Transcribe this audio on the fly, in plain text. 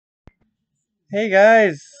Hey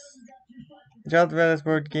guys, Jonathan Venice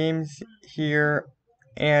Board Games here,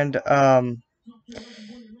 and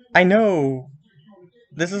I know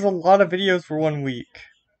this is a lot of videos for 1 week,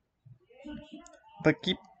 but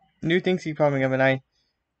new things keep popping up, and I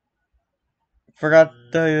forgot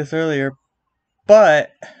to tell you this earlier.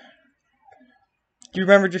 But do you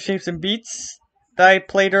remember Just Shapes and Beats that I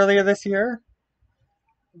played earlier this year?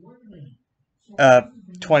 Uh,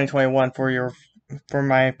 2021 for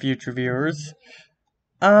my future viewers.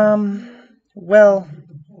 Well,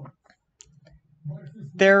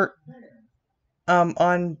 they're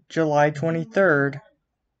on July 23rd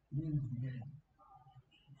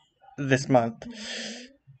this month,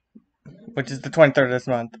 which is the 23rd of this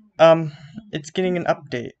month. It's getting an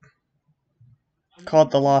update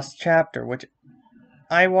called The Lost Chapter, which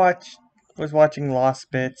I was watching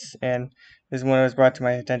Lost Bits, and this is when it was brought to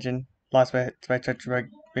my attention. Lost Bits by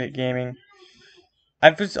Bit Gaming.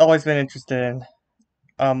 I've just always been interested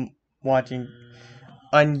in watching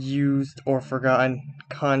unused or forgotten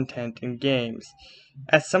content in games,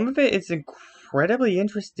 as some of it is incredibly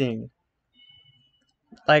interesting.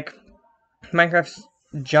 Like Minecraft's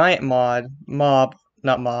giant mob,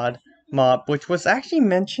 which was actually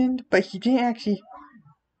mentioned, but he didn't actually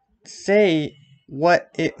say what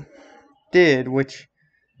it did, which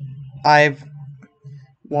I've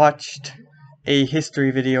watched a history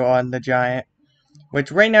video on the giant,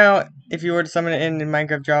 which right now, if you were to summon it in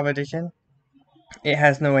Minecraft Java Edition, it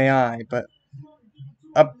has no AI, but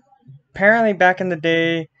apparently back in the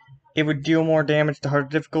day, it would deal more damage to harder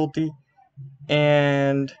difficulty,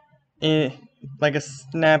 and like a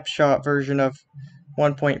snapshot version of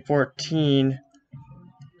 1.14,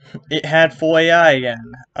 it had full AI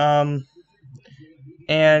again.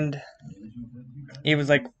 And it was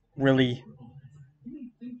like really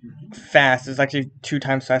fast. It's actually 2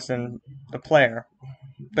 times faster than the player.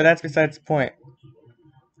 But that's besides the point.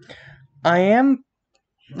 I am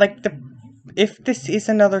like if this is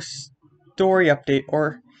another story update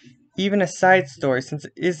or even a side story, since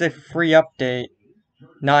it is a free update,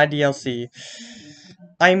 not a DLC,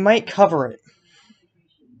 I might cover it.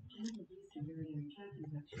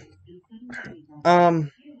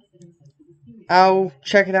 Um, I'll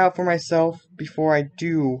check it out for myself before I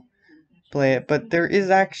do play it, but there is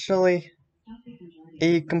actually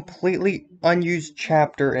a completely unused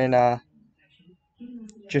chapter in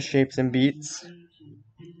Just Shapes and Beats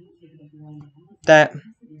that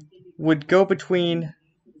would go between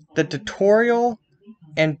the tutorial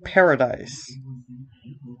and Paradise.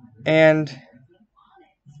 And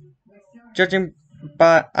judging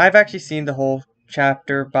by, I've actually seen the whole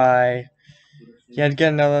chapter by yet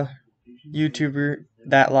again another YouTuber,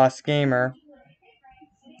 That Lost Gamer,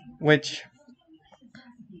 which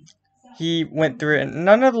he went through it, and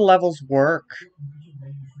none of the levels work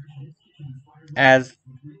as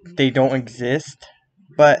they don't exist.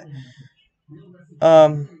 But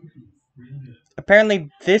um,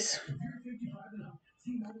 apparently this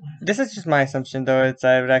is just my assumption though. It's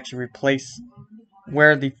I would actually replace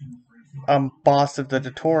where the boss of the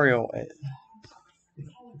tutorial is.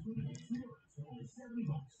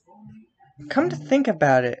 Come to think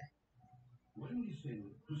about it,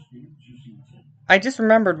 I just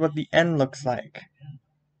remembered what the end looks like.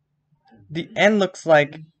 The end looks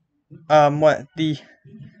like what the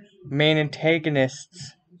main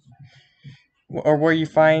antagonists, or where you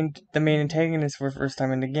find the main antagonist for the first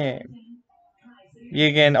time in the game.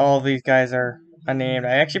 Again, all of these guys are unnamed.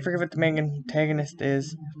 I actually forget what the main antagonist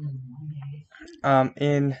is.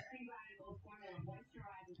 In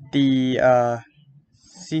the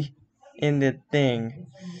see, in the thing.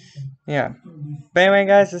 Yeah. But anyway,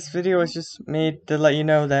 guys, this video was just made to let you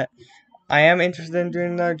know that I am interested in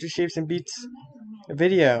doing another Just Shapes and Beats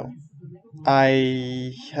video.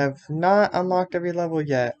 I have not unlocked every level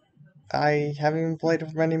yet. I haven't even played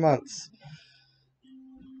it for many months.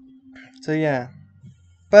 So yeah.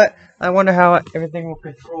 But I wonder how everything will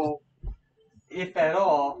control, if at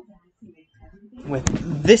all, with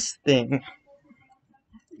this thing.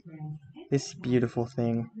 This beautiful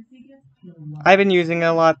thing. I've been using it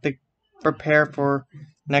a lot to prepare for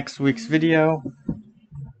next week's video,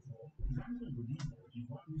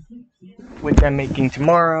 which I'm making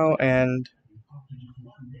tomorrow, and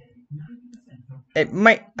I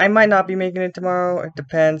might not be making it tomorrow. It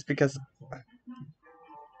depends, because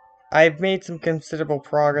I've made some considerable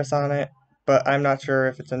progress on it, but I'm not sure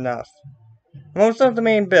if it's enough. Most of the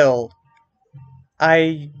main build,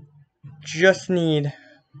 I just need,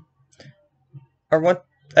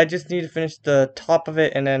 I just need to finish the top of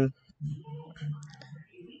it and then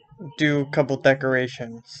do a couple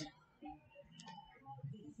decorations.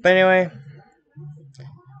 But anyway,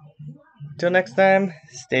 Till next time,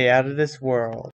 stay out of this world.